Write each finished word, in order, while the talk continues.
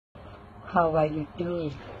How are you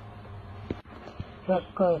doing? We're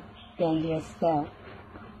good. And yourself?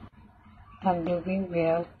 I'm doing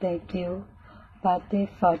well, thank you. Party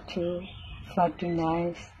for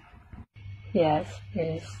tonight. Yes,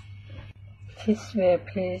 please. This way,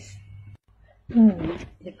 please.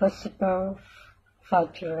 If possible, for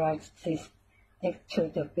to write this next to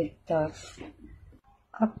the pictures.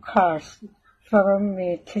 Of course. Follow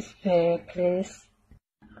me this way, please.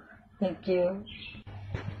 Thank you.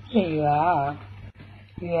 Here you are.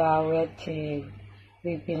 You are waiting.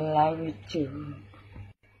 We'll be live with you.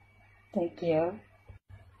 Thank you.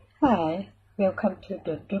 Hi, welcome to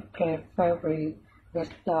the Duke Favorite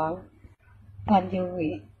Restaurant. And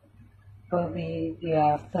you will be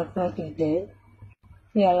your supper today.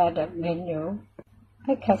 Here are the menu.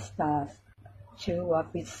 I can start. Choose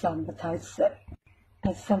what with some appetizer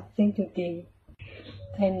and something to drink.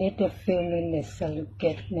 I need a few minutes to look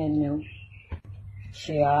at menu.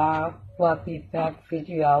 Sure, we'll be back with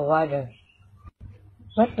your order.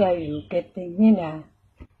 What are you getting, Nina?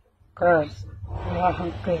 Girls, you are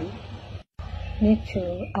hungry. Me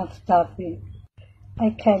too, I'm starving.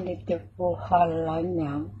 I can't eat the food hall right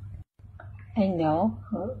now. I know.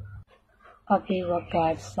 I'll be what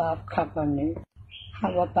guys serve company.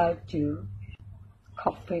 How about you?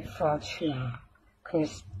 Coffee for sure.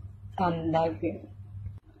 Cause I'm living.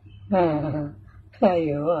 Tell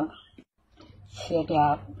you what. Shut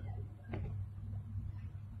up.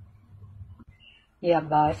 Yeah,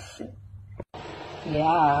 boss.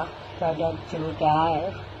 Yeah, why don't you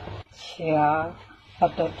die? Sure, I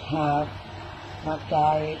don't have no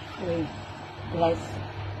die with less.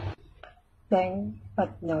 Thanks,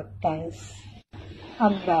 but no thanks.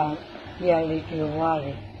 I'm back. Really do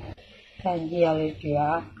worry. And really do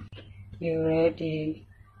are. You ready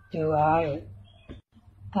to worry?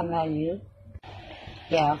 Am I you?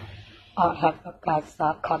 Yeah, I'll have a glass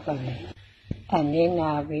of company. And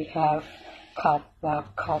Nina, we have cup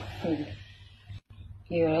of coffee.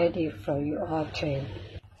 You ready for your order?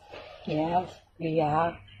 Yes, we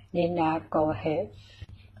are. Nina, go ahead.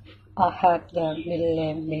 I'll have the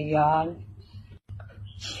million.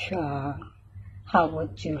 Sure. How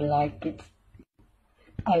would you like it?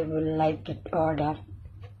 I would like it all that.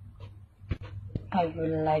 I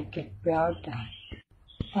would like it well done.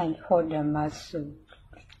 And hold the muscle,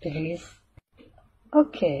 please.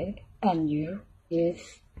 Okay, and you,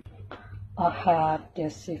 please. I'll have the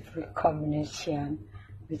seafood combination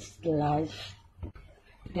with slice.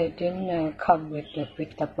 The dinner comes with the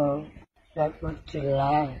vegetable. What would you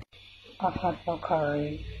like? I'll have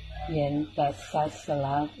broccoli and that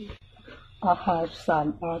salad. I'll have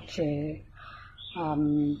some orchard,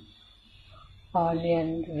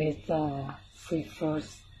 onion with seafood.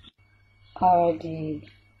 Already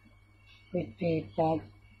would be back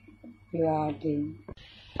regarding.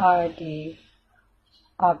 Already,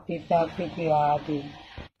 I'll be back with regarding.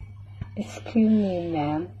 Excuse me,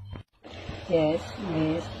 ma'am. Yes,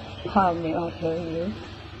 miss. How may I help you?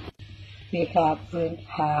 We haven't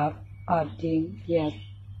have ordering yet.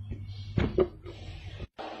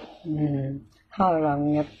 How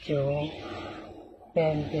long have you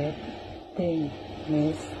been waiting,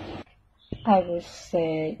 miss? I would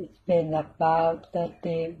say it's been about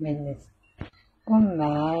 30 minutes. Oh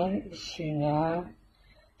my, issue now.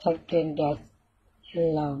 Taking that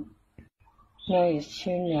long. No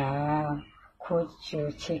issue now. Could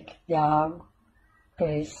you check down,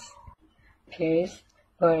 please? Please,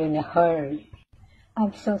 we're in a hurry.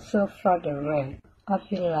 I'm so for the wait. I'll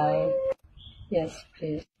be like, yes,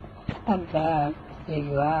 please. I'm back. Here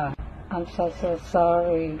you are. I'm so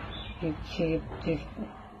sorry you keep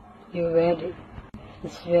you ready.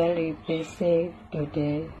 It's very busy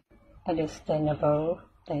today. Understandable.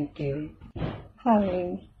 Thank you.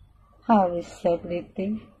 How is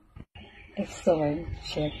everything? Excellent.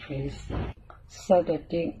 Check, please. Set the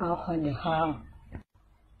thing out on the house.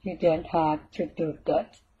 You don't have to do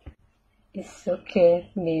that. It's okay,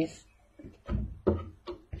 miss.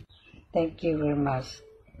 Thank you very much.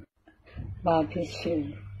 My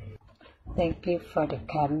pleasure. Thank you for the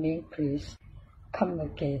coming, please. Come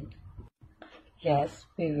again. Yes,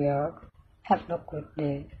 we will. Have a good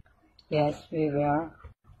day. Yes, we will.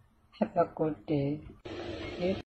 Have a good day. You